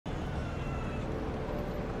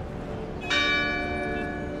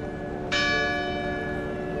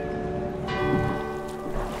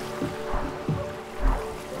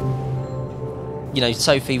you know,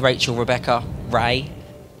 Sophie, Rachel, Rebecca, Ray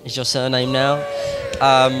is your surname now.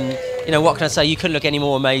 You know, what can I say? You couldn't look any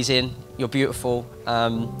more amazing. You're beautiful.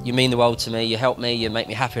 You mean the world to me. You help me. You make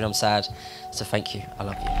me happy when I'm sad. So thank you. I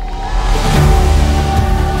love you.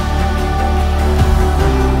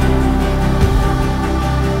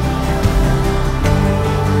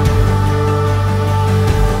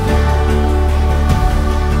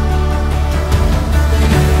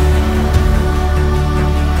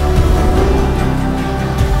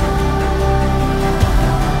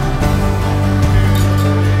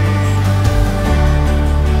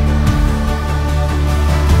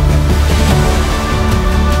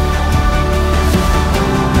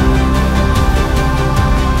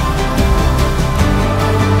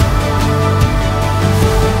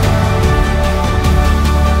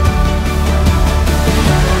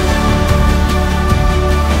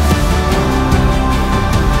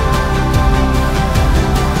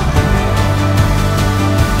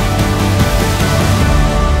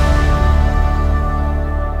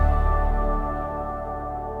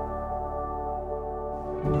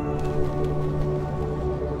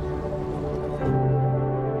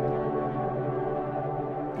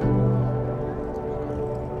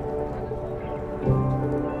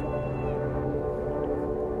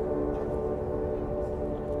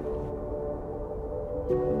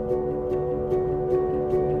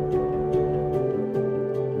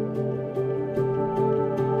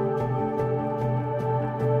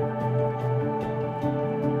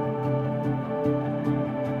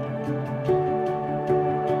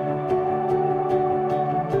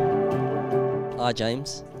 I,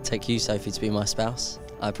 James, take you, Sophie, to be my spouse.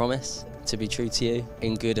 I promise to be true to you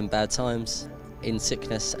in good and bad times, in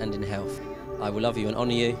sickness and in health. I will love you and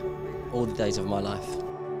honour you all the days of my life.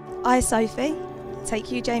 I, Sophie,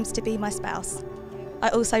 take you, James, to be my spouse. I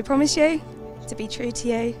also promise you to be true to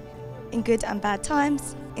you in good and bad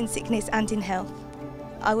times, in sickness and in health.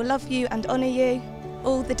 I will love you and honour you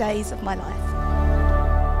all the days of my life.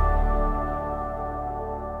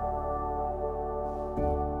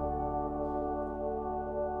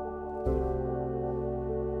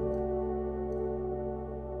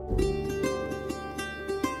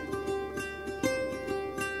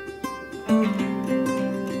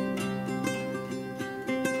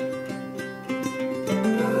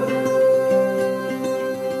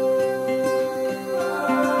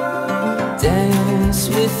 Dance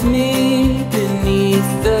with me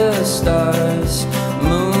beneath the stars,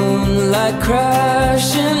 moonlight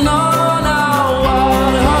crashing on our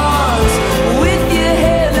wild hearts. With your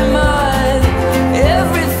head in mine,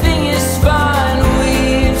 everything is fine.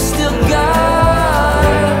 We've still got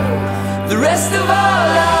the rest of our